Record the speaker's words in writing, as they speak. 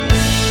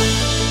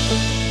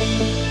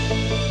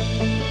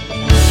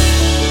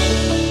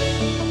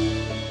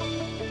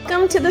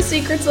to the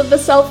Secrets of the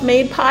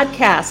Self-Made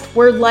podcast,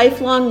 where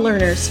lifelong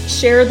learners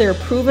share their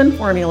proven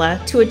formula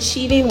to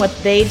achieving what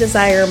they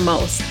desire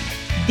most.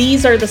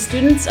 These are the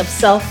students of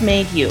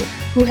Self-Made You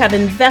who have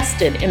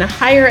invested in a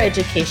higher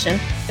education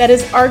that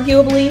is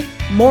arguably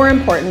more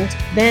important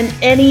than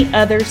any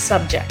other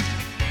subject.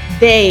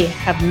 They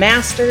have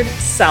mastered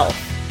self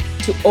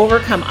to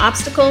overcome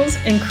obstacles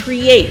and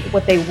create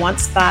what they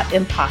once thought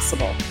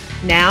impossible.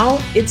 Now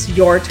it's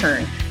your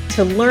turn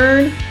to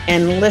learn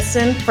and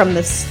listen from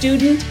the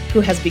student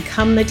who has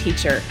become the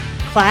teacher.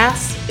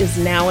 Class is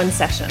now in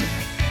session.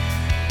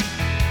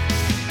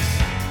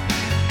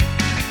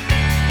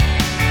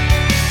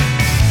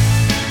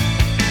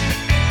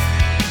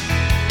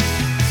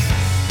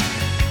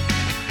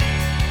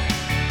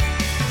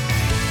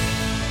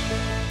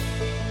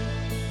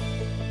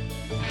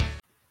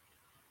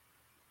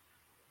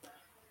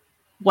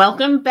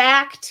 Welcome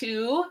back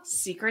to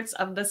Secrets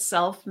of the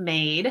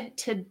Self-Made.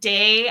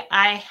 Today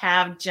I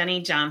have Jenny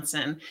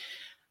Johnson,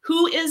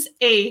 who is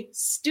a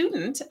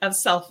student of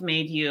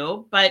Self-Made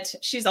You, but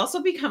she's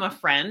also become a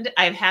friend.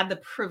 I've had the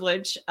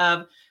privilege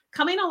of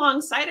coming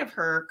alongside of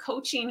her,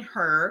 coaching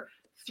her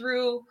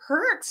through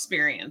her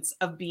experience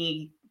of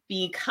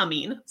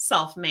becoming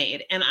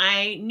self-made. And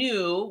I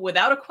knew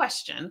without a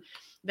question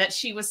that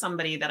she was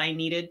somebody that I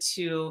needed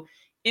to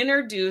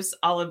introduce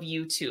all of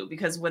you to,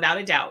 because without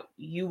a doubt,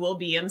 you will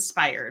be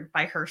inspired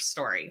by her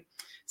story.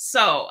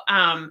 So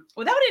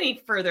without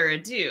any further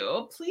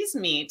ado, please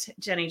meet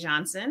Jenny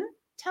Johnson.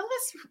 Tell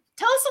us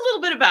a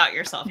little bit about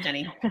yourself,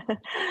 Jenny.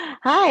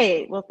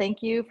 Hi. Well,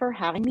 thank you for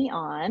having me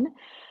on.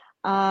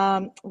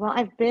 Well,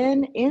 I've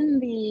been in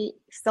the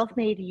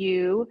Self-Made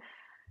You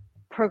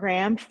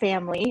program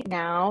family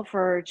now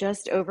for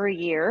just over a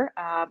year.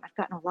 I've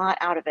gotten a lot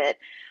out of it.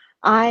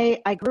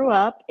 I grew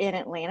up in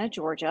Atlanta,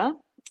 Georgia.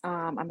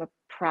 I'm a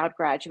proud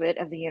graduate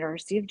of the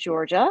University of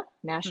Georgia,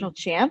 national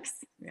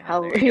champs. Yeah,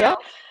 Hallelujah.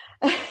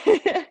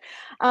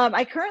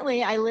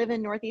 I live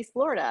in Northeast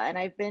Florida, and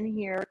I've been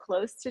here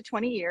close to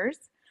 20 years.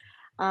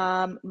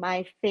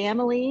 My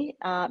family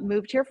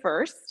moved here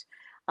first,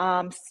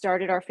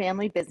 started our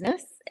family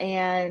business,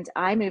 and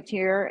I moved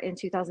here in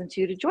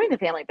 2002 to join the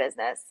family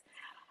business.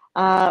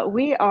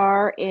 We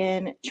are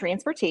in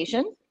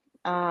transportation,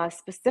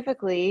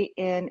 specifically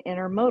in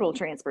intermodal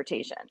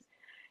transportation.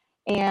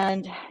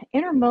 And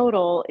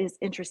intermodal is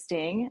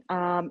interesting.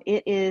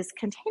 It is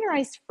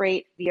containerized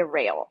freight via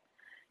rail.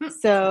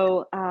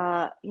 So,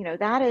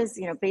 that is,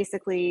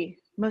 basically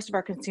most of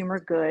our consumer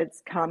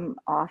goods come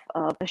off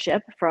of a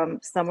ship from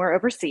somewhere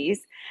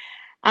overseas.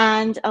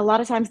 And a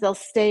lot of times they'll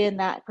stay in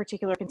that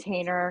particular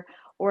container,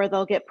 or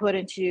they'll get put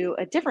into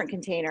a different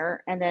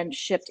container and then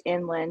shipped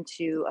inland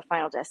to a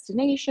final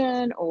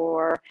destination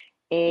or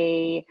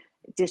a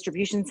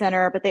distribution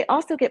center. But they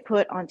also get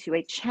put onto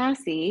a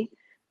chassis.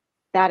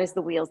 That is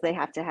the wheels they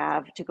have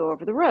to go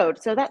over the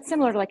road. So that's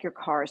similar to like your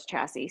car's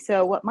chassis.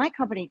 So what my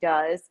company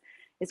does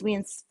is we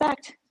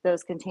inspect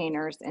those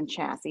containers and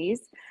chassis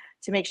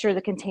to make sure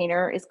the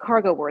container is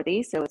cargo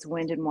worthy, so it's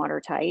wind and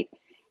water tight,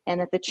 and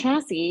that the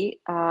chassis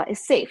is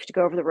safe to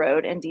go over the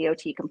road and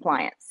DOT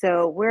compliant.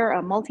 So we're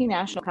a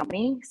multinational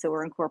company, so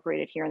we're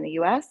incorporated here in the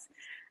US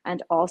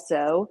and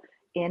also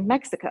in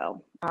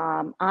Mexico.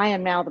 I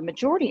am now the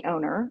majority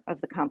owner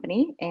of the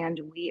company, and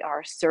we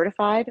are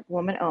certified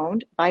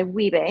woman-owned by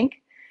WeBank,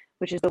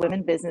 which is the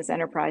Women Business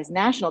Enterprise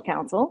National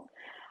Council.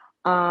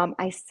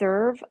 I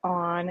serve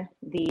on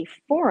the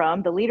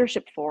forum, the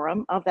leadership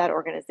forum of that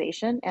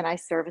organization, and I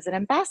serve as an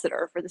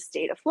ambassador for the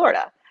state of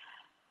Florida.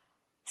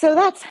 So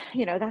that's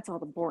all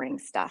the boring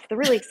stuff. The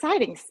really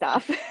exciting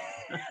stuff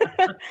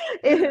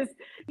is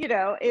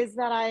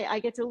that I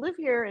get to live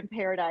here in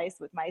paradise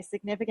with my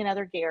significant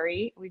other,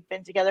 Gary. We've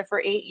been together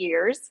for 8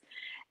 years.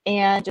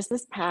 And just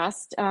this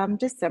past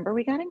December,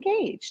 we got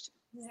engaged.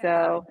 Yeah,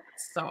 so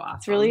awesome.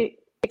 It's really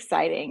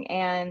exciting.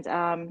 And,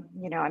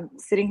 I'm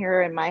sitting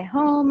here in my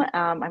home.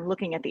 I'm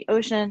looking at the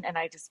ocean, and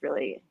I just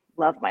really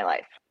love my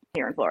life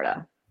here in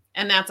Florida.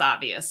 And that's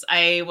obvious.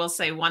 I will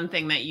say one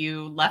thing that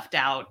you left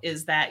out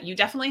is that you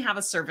definitely have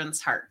a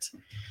servant's heart.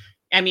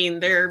 I mean,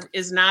 there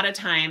is not a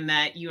time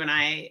that you and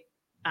I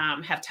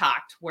have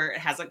talked where it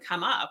hasn't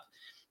come up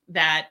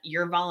that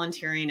you're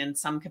volunteering in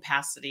some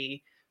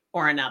capacity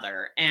or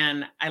another.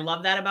 And I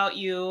love that about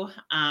you.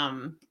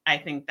 I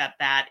think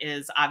that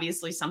is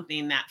obviously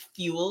something that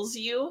fuels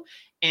you.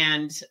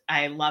 And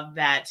I love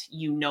that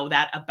you know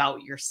that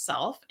about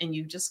yourself and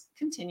you just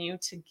continue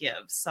to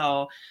give.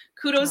 So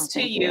kudos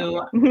to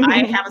you.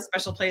 I have a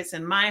special place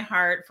in my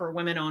heart for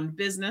women-owned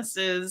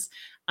businesses.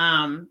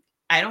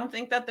 I don't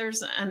think that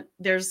there's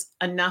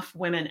enough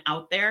women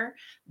out there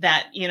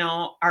that,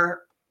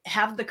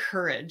 have the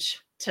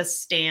courage to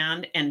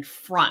stand and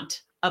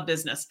front a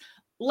business,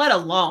 let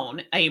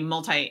alone a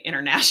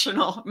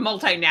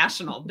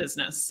multinational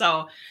business.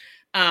 So,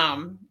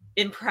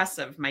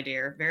 impressive, my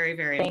dear. Very,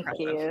 very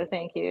impressive.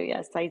 Thank you.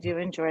 Yes, I do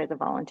enjoy the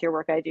volunteer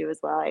work I do as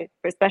well. I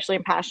especially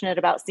am passionate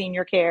about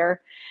senior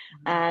care,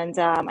 and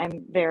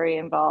I'm very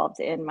involved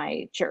in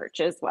my church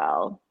as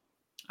well.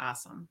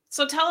 Awesome.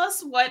 So tell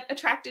us what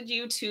attracted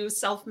you to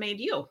Self-Made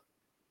You.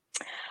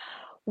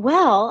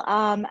 Well,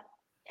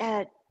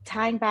 uh,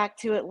 tying back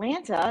to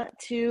Atlanta,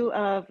 two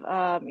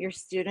of your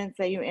students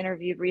that you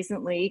interviewed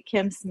recently,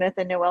 Kim Smith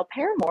and Noelle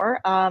Paramore,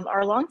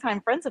 are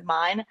longtime friends of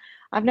mine.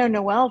 I've known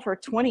Noelle for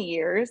 20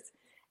 years,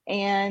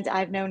 and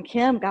I've known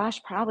Kim,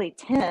 gosh, probably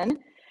 10.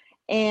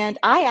 And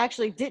I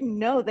actually didn't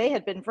know they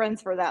had been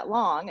friends for that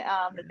long,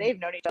 that they've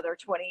known each other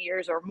 20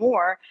 years or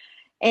more.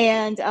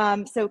 And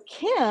so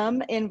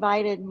Kim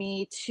invited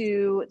me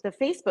to the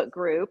Facebook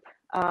group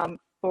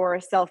for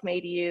Self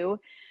Made You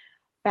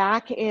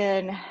back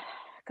in,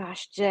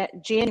 gosh,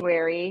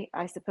 January,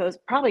 I suppose,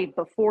 probably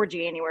before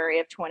January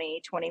of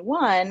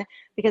 2021,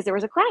 because there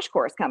was a crash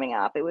course coming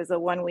up. It was a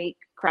 1 week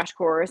crash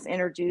course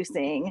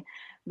introducing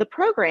the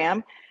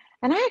program.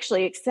 And I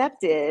actually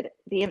accepted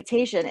the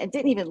invitation and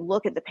didn't even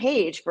look at the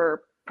page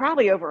for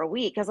probably over a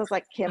week because I was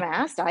like, Kim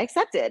asked, I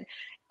accepted.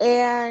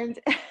 And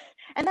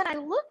and then I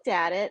looked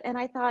at it and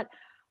I thought,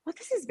 well,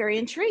 this is very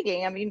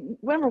intriguing. I mean,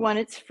 number one,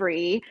 it's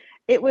free.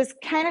 It was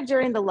kind of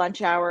during the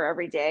lunch hour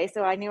every day,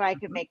 so I knew I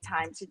could make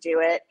time to do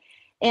it.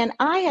 And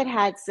I had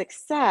had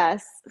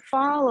success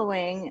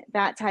following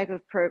that type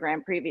of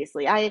program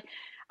previously. I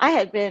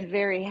had been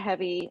very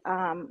heavy.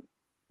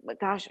 But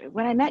gosh,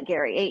 when I met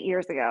Gary 8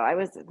 years ago, I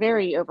was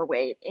very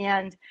overweight,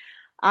 and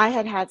I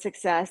had had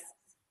success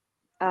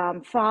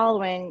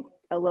following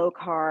a low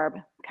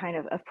carb kind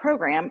of a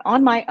program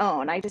on my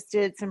own. I just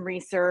did some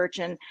research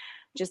and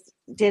just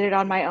did it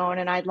on my own,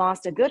 and I'd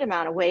lost a good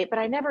amount of weight, but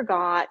I never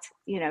got,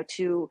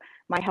 to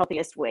my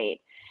healthiest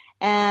weight.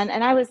 And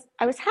I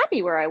was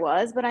happy where I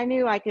was, but I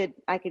knew I could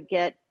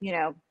get,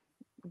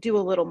 do a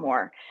little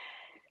more.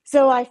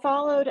 So I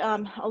followed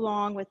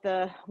along with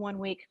the 1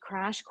 week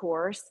crash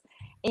course,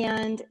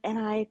 and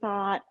I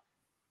thought,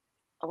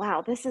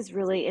 wow, this is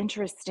really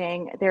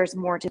interesting. There's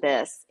more to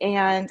this.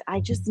 And I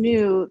just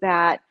knew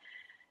that,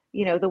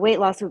 the weight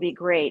loss would be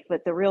great,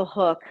 but the real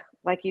hook,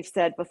 like you've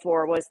said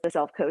before, was the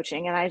self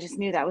coaching. And I just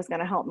knew that was going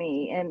to help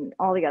me in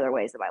all the other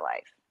ways of my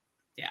life.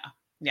 Yeah.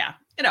 Yeah.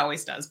 It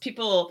always does.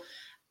 People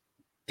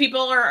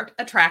are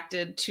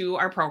attracted to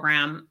our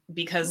program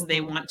because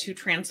they want to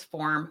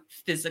transform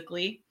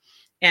physically.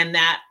 And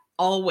that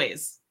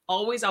always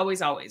ends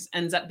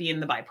up being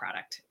the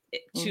byproduct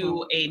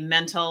to a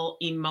mental,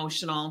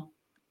 emotional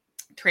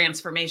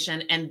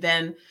transformation. And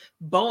then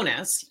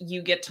bonus,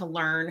 you get to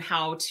learn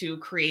how to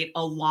create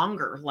a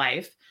longer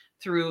life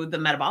through the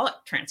metabolic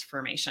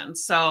transformation.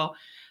 So,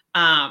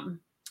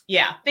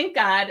 yeah, thank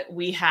God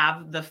we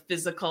have the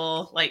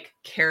physical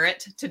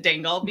carrot to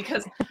dangle,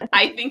 because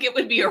I think it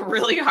would be a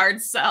really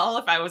hard sell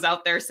if I was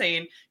out there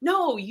saying,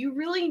 no, you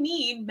really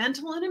need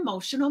mental and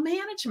emotional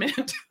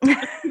management.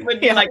 Would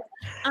be like,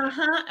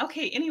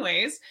 okay,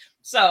 anyways.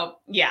 So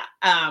yeah,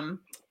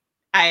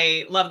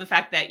 I love the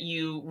fact that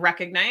you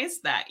recognize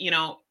that,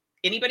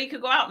 anybody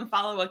could go out and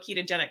follow a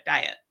ketogenic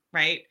diet,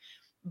 right?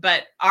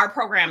 But our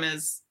program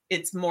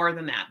it's more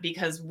than that,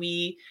 because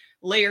we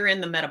layer in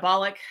the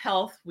metabolic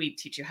health. We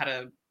teach you how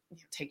to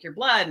take your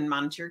blood and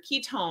monitor your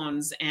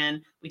ketones,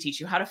 and we teach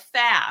you how to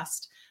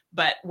fast.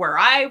 But where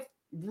I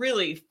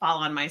really fall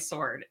on my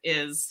sword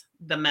is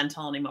the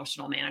mental and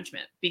emotional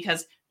management,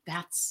 because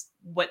that's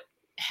what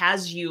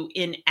has you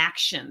in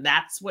action.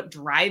 That's what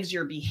drives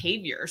your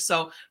behavior.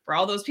 So for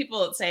all those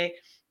people that say,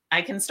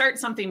 I can start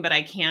something, but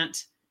I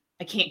can't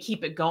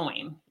keep it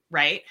going,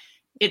 right?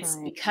 It's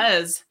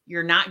because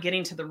you're not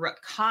getting to the root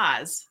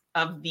cause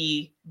of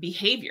the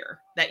behavior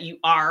that you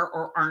are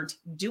or aren't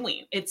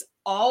doing. It's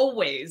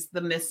always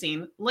the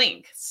missing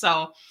link.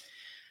 So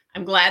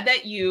I'm glad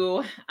that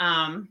you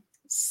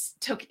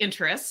took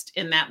interest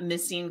in that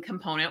missing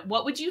component.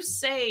 What would you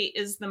say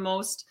is the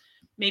most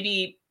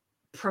maybe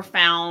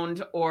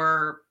profound,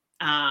 or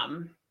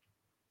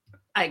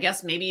I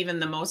guess maybe even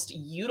the most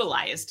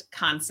utilized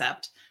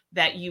concept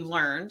that you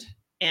learned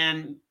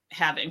and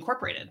have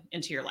incorporated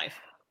into your life?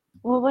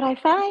 Well, what I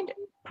find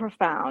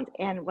profound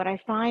and what I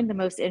find the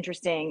most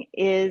interesting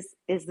is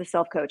the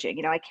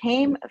self-coaching. I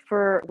came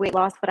for weight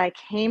loss, but I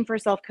came for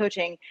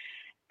self-coaching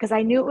because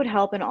I knew it would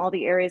help in all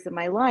the areas of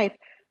my life.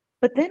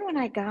 But then when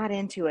I got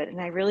into it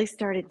and I really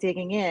started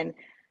digging in,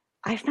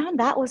 I found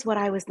that was what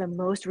I was the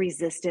most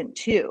resistant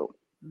to,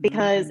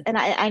 because, and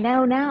I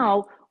know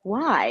now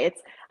why.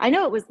 I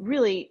know it was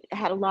really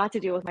had a lot to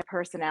do with my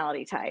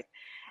personality type.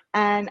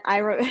 And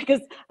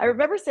because I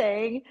remember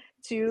saying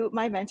to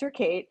my mentor,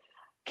 Kate,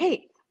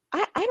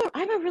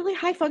 I'm a really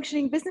high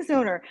functioning business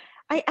owner.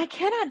 I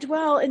cannot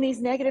dwell in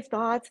these negative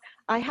thoughts.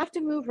 I have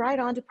to move right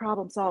on to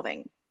problem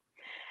solving.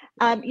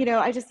 I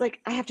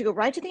have to go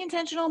right to the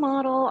intentional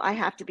model. I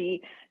have to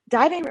be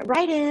diving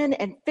right in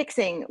and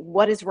fixing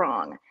what is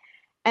wrong.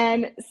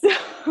 And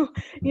so,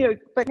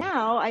 but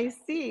now I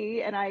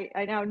see, and I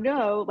now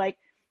know,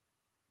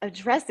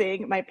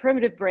 addressing my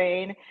primitive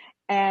brain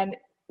and,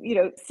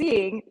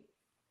 seeing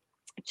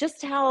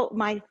just how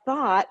my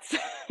thoughts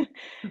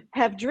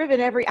have driven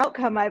every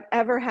outcome I've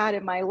ever had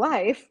in my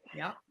life.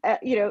 Yeah.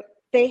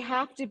 They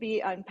have to be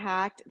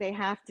unpacked. They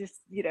have to,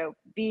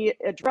 be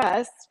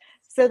addressed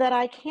so that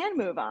I can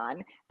move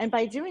on. And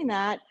by doing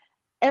that,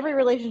 every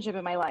relationship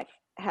in my life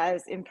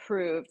has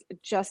improved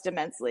just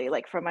immensely,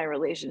 like from my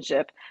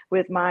relationship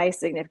with my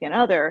significant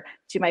other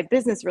to my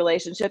business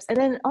relationships. And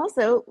then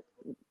also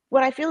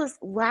what I feel is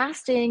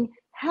lasting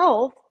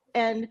health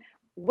and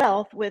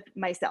wealth with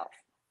myself.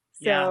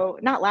 Yeah. So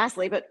not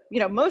lastly, but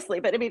mostly,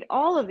 but I mean,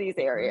 all of these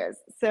Mhm. areas.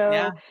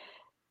 Yeah. So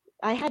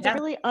I had to Yeah.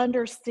 really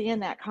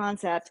understand that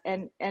concept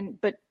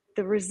but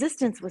the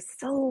resistance was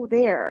so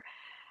there.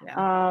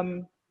 Yeah.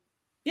 Um,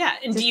 Yeah.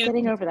 And just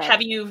getting over that.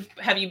 have you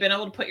been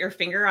able to put your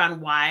finger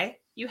on why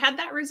you had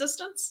that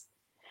resistance?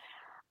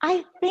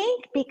 I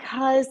think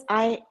because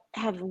I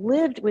have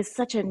lived with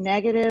such a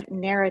negative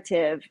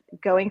narrative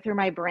going through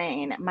my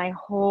brain my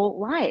whole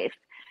life.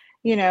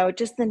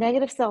 Just the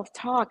negative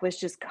self-talk was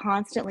just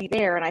constantly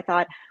there. And I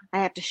thought, I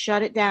have to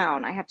shut it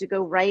down. I have to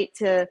go right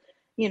to,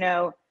 you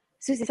know,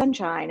 Susie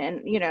Sunshine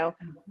and, Mhm.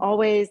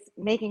 always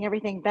making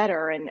everything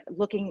better and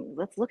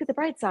let's look at the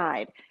bright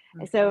side.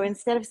 And so Mhm.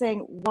 instead of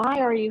saying,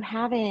 why are you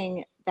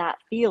having that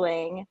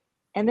feeling?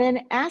 And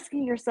then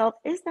asking yourself,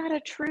 is that a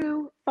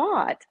true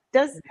thought?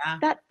 Does Yeah.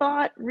 that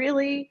thought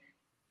really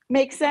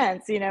make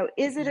sense?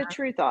 Is it a Yeah.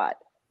 true thought?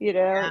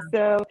 Yeah.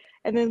 So,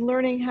 and then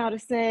learning how to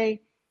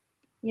say,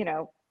 you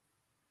know,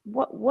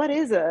 what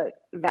is a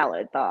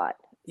valid thought?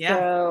 Yeah.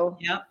 So,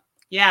 Yep.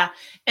 Yeah.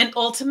 And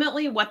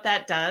ultimately, what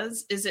that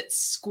does is it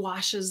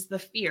squashes the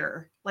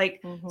fear.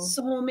 Like, mhm,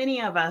 so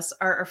many of us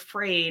are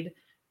afraid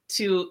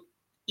to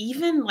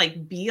even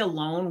like be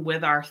alone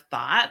with our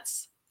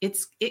thoughts.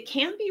 It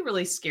can be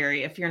really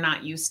scary if you're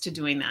not used to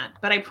doing that.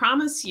 But I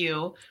promise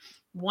you,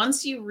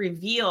 once you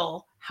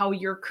reveal how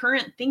your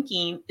current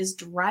thinking is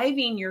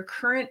driving your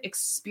current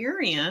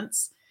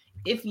experience,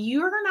 if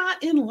you're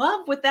not in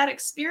love with that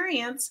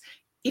experience,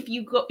 if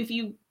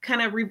you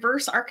kind of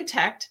reverse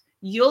architect,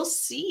 you'll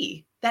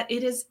see that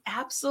it is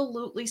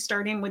absolutely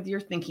starting with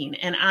your thinking.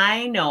 And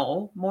I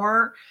know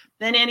more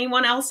than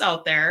anyone else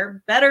out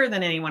there, better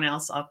than anyone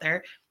else out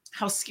there,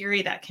 how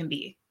scary that can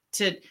be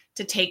to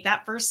take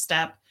that first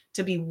step,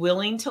 to be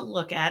willing to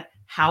look at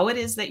how it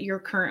is that you're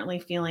currently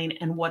feeling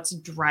and what's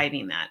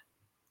driving that.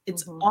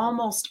 It's mhm,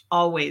 almost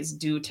always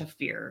due to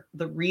fear.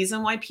 The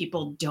reason why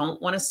people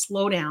don't want to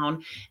slow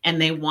down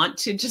and they want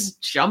to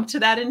just jump to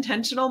that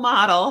intentional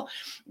model,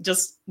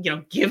 just,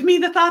 give me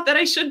the thought that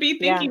I should be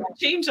yeah, thinking to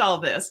change all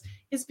this,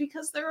 is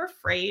because they're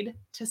afraid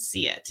to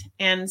see it.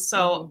 And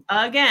so,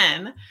 mhm,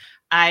 again,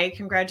 I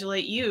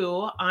congratulate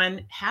you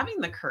on having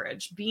the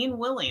courage, being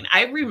willing.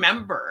 I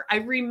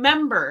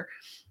remember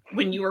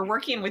when you were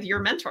working with your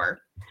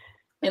mentor,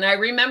 and I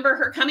remember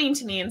her coming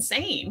to me and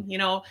saying,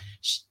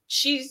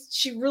 she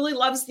really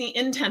loves the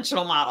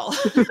intentional model.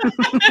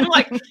 I'm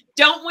like,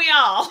 don't we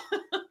all?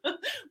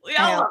 We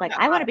I all know. love Like that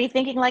I want to model. be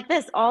thinking like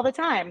this all the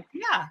time,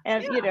 Yeah,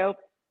 and yeah,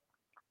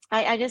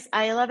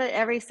 I love it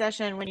every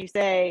session when you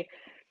say,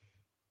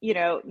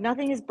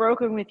 nothing is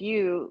broken with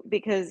you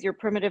because your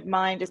primitive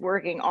mind is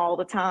working all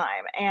the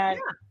time. And,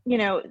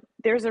 yeah,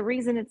 there's a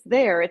reason it's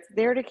there. It's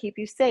there to keep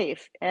you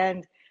safe.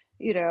 And,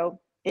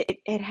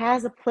 it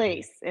has a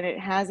place and it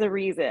has a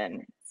reason.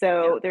 yeah.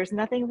 So there's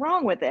nothing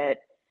wrong with it.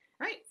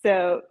 Right.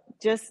 So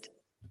just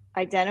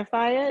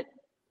identify it,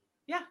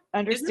 Yeah. Isn't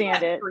understand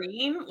that it.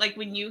 freeing? Like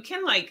when you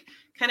can like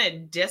kind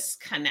of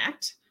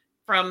disconnect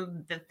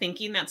from the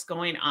thinking that's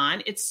going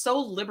on, it's so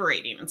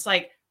liberating. It's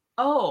like,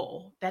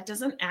 oh, that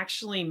doesn't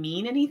actually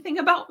mean anything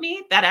about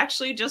me. That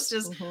actually just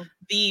is Hmm.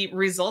 the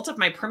result of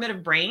my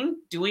primitive brain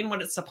doing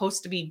what it's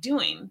supposed to be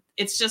doing.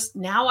 It's just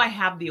now I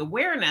have the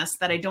awareness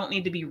that I don't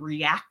need to be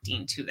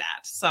reacting to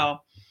that. So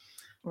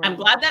I'm Right.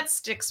 glad that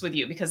sticks with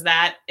you because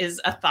that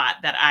is a thought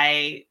that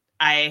I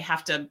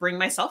have to bring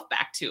myself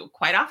back to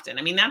quite often.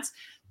 I mean,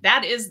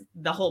 that is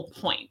the whole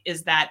point,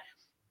 is that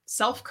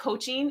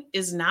self-coaching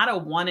is not a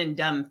one and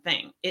done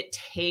thing. It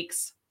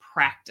takes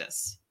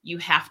practice. You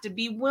have to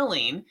be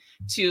willing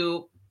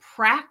to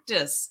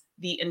practice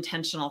the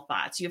intentional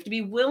thoughts. You have to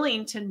be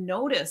willing to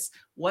notice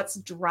what's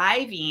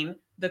driving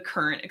the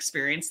current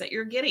experience that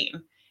you're getting.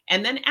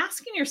 And then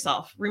asking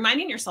yourself,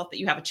 reminding yourself that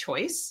you have a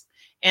choice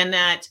and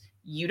that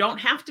you don't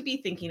have to be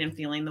thinking and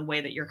feeling the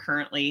way that you're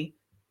currently,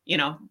 you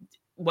know,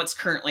 what's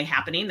currently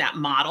happening, that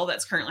model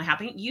that's currently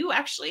happening. You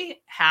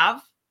actually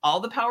have all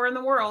the power in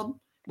the world,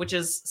 which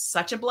is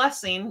such a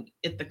blessing.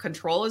 If the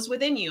control is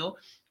within you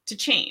to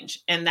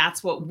change. And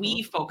that's what Hmm.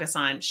 we focus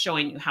on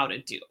showing you how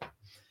to do.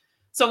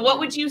 So, what Right.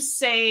 would you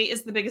say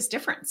is the biggest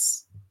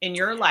difference in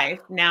your life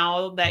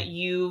now that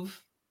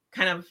you've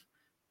kind of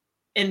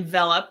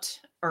enveloped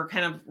or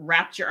kind of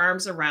wrapped your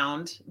arms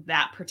around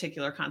that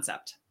particular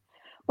concept?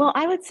 Well,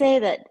 I would say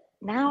that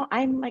now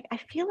I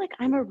feel like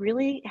I'm a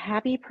really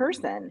happy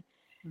person.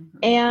 Mhm.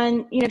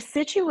 And,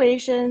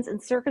 situations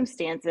and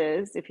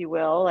circumstances, if you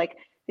will, like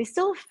they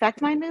still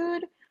affect my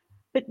mood,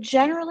 but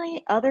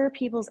generally other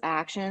people's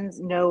actions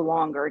no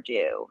longer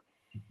do.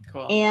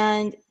 Cool.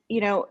 And,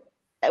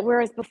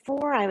 whereas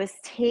before I was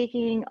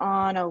taking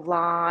on a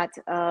lot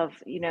of,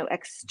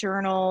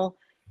 external,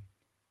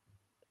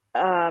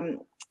 um,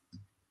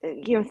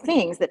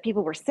 things that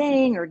people were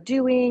saying or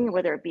doing,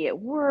 whether it be at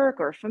work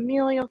or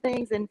familial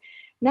things. And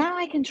now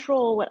I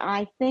control what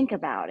I think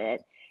about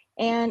it.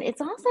 And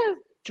it's also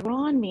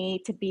drawn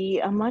me to be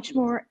a much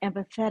more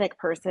empathetic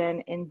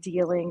person in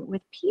dealing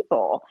with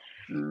people,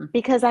 Mm,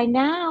 because I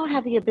now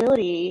have the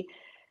ability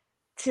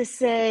to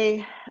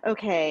say,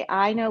 okay,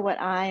 I know what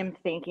I'm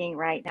thinking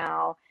right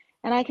now.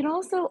 And I can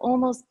also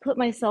almost put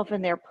myself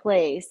in their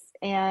place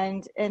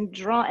and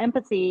draw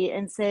empathy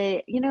and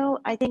say,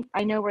 I think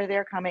I know where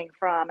they're coming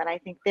from. And I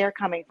think they're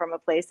coming from a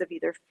place of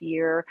either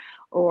fear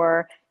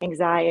or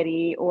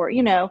anxiety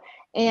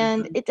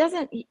and mhm. it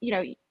doesn't,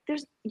 you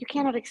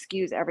cannot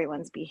excuse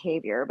everyone's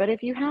behavior. But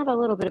if you have a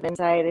little bit of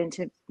insight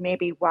into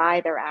maybe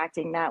why they're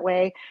acting that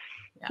way,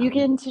 Yeah. you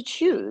get to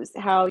choose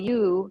how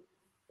you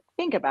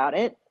think about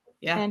it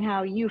Yeah. and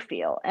how you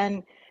feel.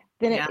 And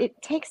then it, Yeah.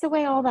 it takes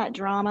away all that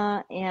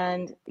drama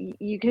and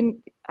you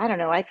can, I don't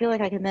know, I feel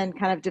like I can then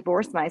kind of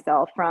divorce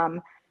myself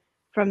from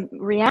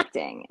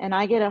reacting and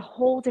I get a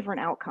whole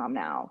different outcome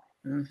now.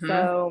 Hmm.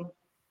 So,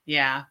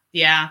 Yeah.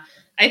 Yeah.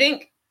 I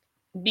think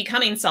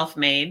becoming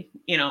self-made,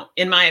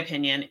 in my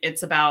opinion,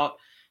 it's about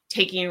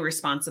taking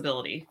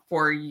responsibility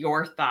for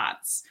your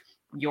thoughts,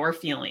 your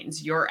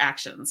feelings, your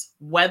actions.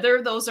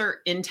 Whether those are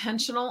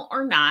intentional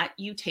or not,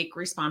 you take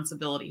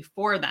responsibility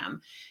for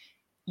them.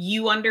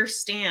 You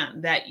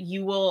understand that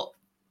you will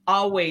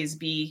always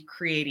be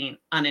creating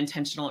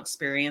unintentional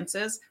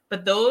experiences,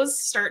 but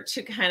those start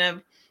to kind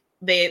of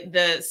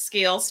the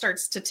scale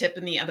starts to tip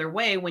in the other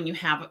way when you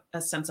have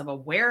a sense of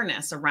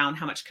awareness around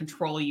how much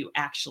control you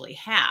actually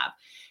have.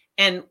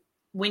 And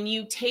when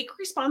you take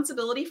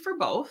responsibility for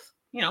both,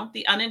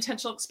 the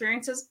unintentional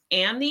experiences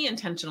and the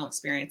intentional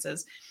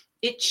experiences,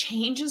 it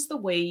changes the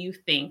way you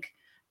think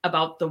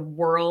about the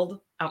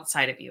world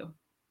outside of you.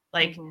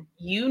 Like, mhm,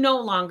 you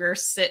no longer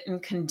sit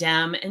and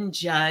condemn and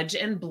judge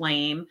and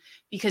blame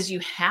because you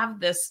have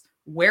this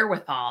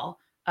wherewithal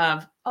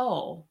of,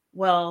 oh,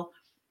 well,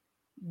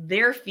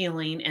 they're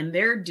feeling and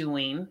they're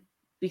doing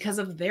because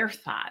of their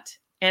thought.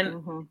 And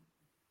mhm,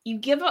 you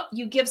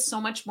give so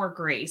much more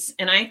grace.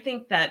 And I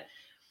think that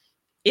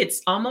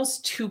it's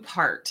almost two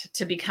part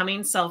to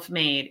becoming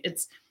self-made.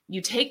 It's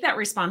you take that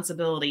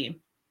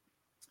responsibility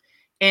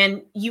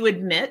and you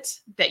admit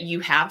that you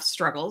have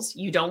struggles.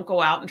 You don't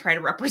go out and try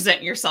to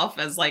represent yourself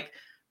as like,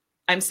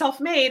 I'm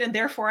self-made and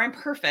therefore I'm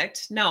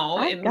perfect. No,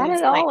 I've it got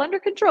means it like, all under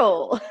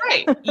control.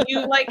 right,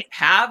 you like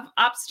have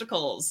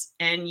obstacles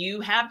and you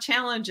have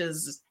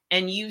challenges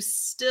and you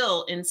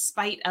still, in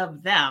spite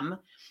of them,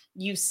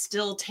 you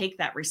still take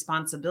that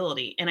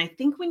responsibility. And I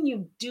think when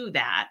you do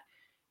that,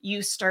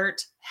 you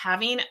start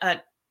having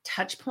a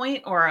touch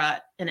point or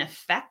an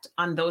effect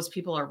on those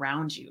people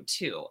around you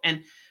too.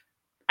 And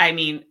I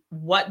mean,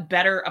 what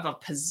better of a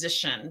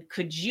position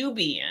could you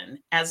be in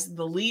as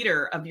the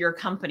leader of your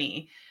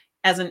company,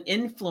 as an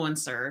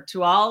influencer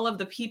to all of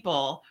the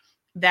people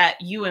that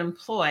you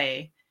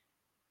employ?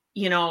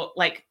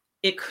 Like,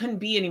 it couldn't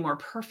be any more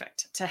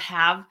perfect to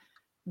have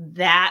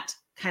that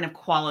kind of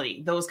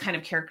quality, those kind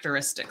of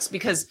characteristics,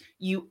 because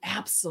you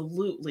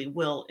absolutely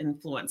will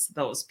influence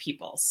those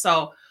people.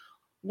 So,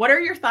 what are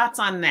your thoughts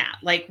on that?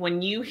 Like,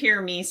 when you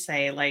hear me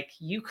say, like,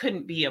 you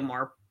couldn't be a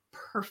more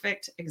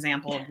perfect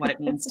example of what it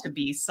means to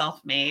be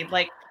self-made,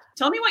 like,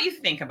 tell me what you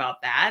think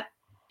about that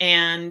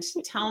and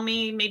tell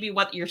me maybe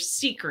what your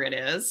secret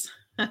is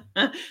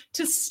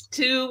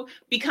to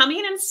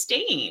becoming and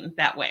staying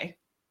that way.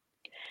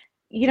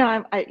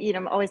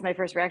 Always my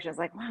first reaction is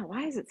like, wow,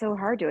 why is it so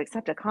hard to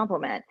accept a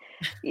compliment?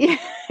 Yeah,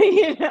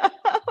 you know,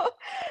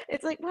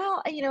 it's like,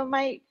 well,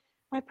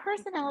 my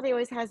personality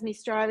always has me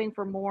striving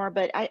for more,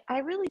 but I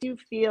really do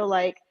feel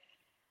like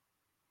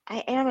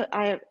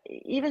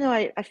even though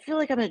I feel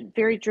like I'm a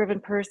very driven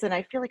person,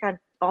 I feel like I'm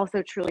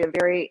also truly a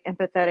very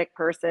empathetic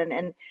person,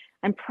 and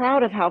I'm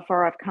proud of how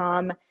far I've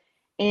come,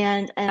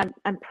 and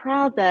I'm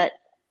proud that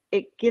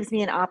it gives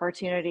me an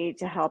opportunity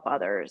to help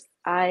others.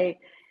 I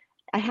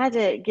had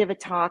to give a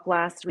talk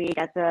last week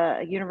at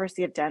the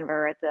University of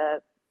Denver at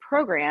the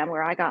program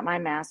where I got my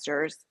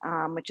master's,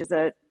 which is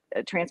a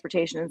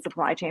transportation and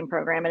supply chain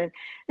program. And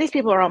these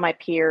people are all my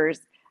peers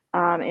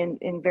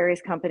in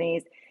various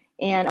companies.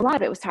 And a lot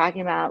of it was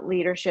talking about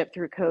leadership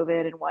through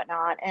COVID and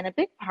whatnot. And a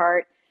big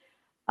part,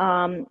 they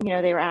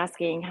were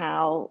asking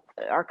how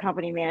our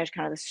company managed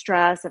kind of the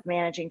stress of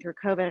managing through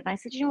COVID. And I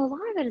said, a lot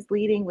of it is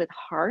leading with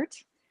heart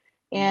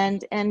Yeah.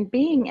 and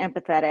being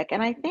empathetic.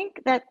 And I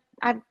think that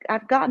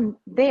I've gotten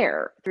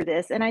there through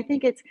this, and I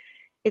think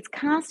it's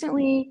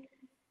constantly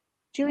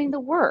doing the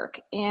work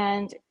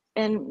and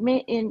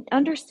in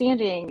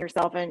understanding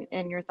yourself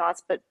and your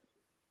thoughts, but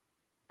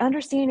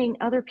understanding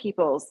other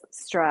people's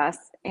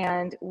stress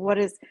and what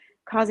is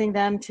causing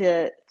them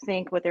to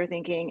think what they're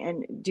thinking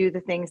and do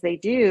the things they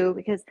do,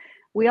 because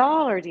we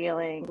all are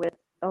dealing with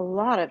a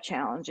lot of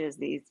challenges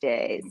these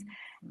days.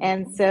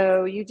 And Mhm.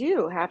 so you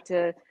do have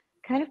to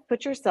kind of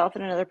put yourself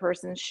in another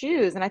person's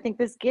shoes. And I think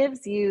this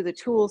gives you the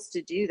tools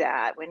to do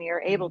that when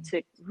you're able Mhm.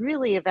 to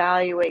really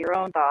evaluate your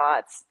own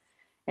thoughts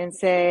and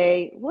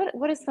say,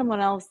 what is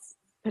someone else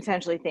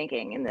potentially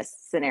thinking in this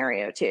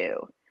scenario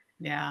too?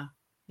 Yeah.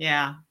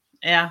 Yeah.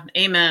 Yeah.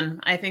 Amen.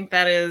 I think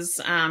that is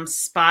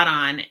spot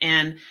on.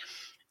 And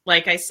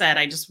like I said,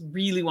 I just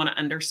really want to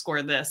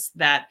underscore this,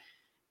 that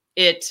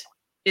it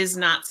is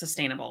not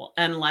sustainable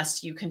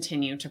unless you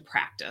continue to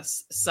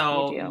practice.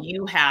 So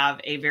You you have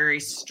a very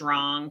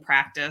strong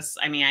practice.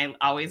 I mean,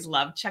 I always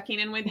love checking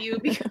in with you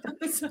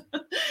because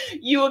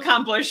you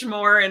accomplish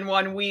more in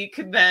 1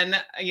 week than,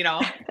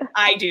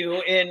 I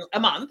do in a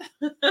month.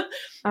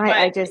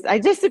 I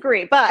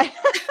disagree, but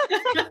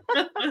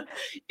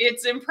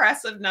it's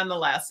impressive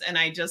nonetheless. And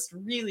I just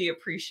really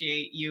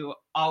appreciate you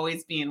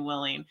always being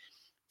willing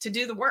to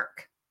do the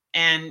work.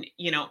 And,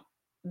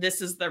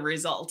 this is the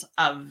result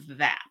of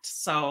that.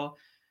 So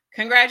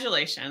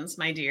congratulations,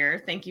 my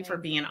dear. Thank you for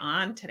being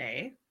on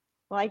today.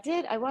 Well,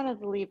 I wanted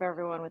to leave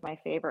everyone with my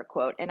favorite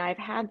quote, and I've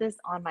had this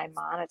on my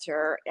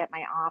monitor at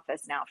my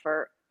office now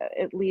for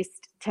at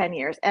least 10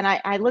 years. And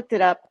I looked it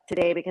up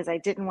today because I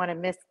didn't want to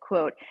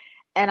misquote.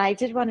 And I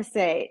did want to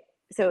say,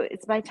 so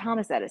it's by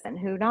Thomas Edison,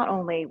 who not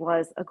only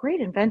was a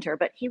great inventor,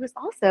 but he was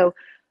also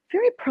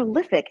very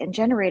prolific in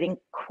generating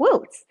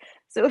quotes.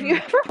 So if you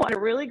ever want a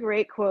really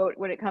great quote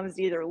when it comes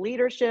to either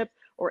leadership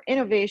or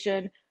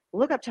innovation,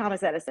 look up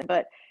Thomas Edison.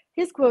 But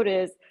his quote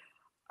is,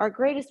 "Our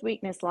greatest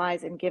weakness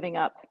lies in giving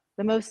up.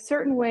 The most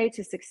certain way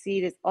to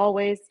succeed is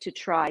always to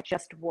try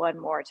just one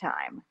more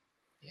time."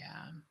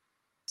 Yeah.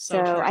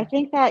 So I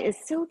think that is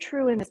so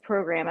true in this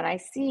program. And I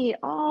see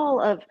all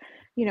of,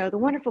 the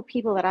wonderful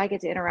people that I get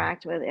to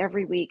interact with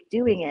every week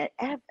doing it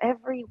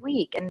every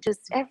week and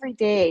just every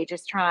day,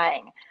 just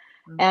trying.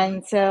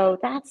 And so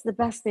that's the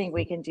best thing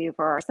we can do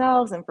for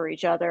ourselves and for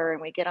each other.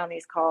 And we get on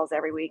these calls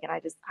every week. And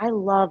I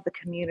love the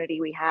community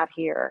we have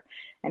here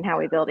and how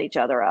we build each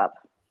other up.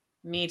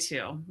 Me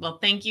too. Well,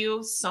 thank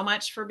you so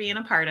much for being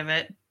a part of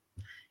it.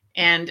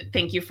 And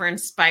thank you for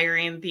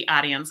inspiring the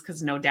audience,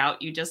 because no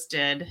doubt you just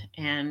did.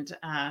 And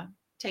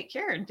take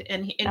care and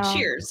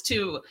cheers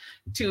to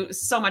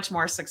so much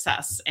more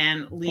success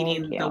and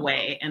leading the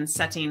way and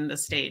setting the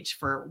stage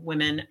for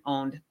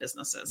women-owned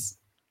businesses.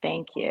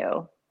 Thank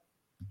you.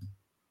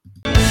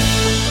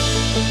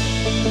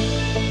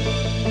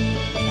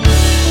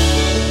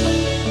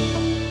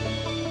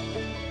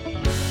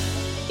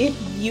 If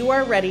you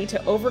are ready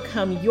to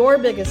overcome your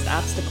biggest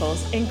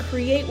obstacles and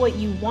create what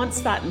you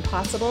once thought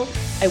impossible,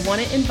 I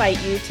want to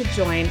invite you to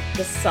join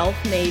the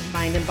Self-Made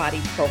Mind and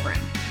Body program,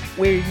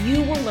 where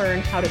you will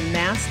learn how to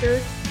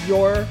master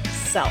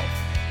yourself.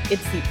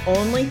 It's the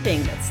only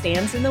thing that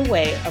stands in the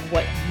way of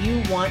what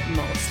you want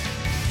most.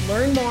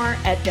 Learn more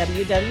at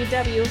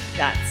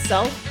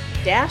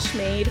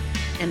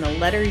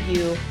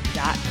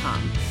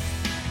www.self-made.com.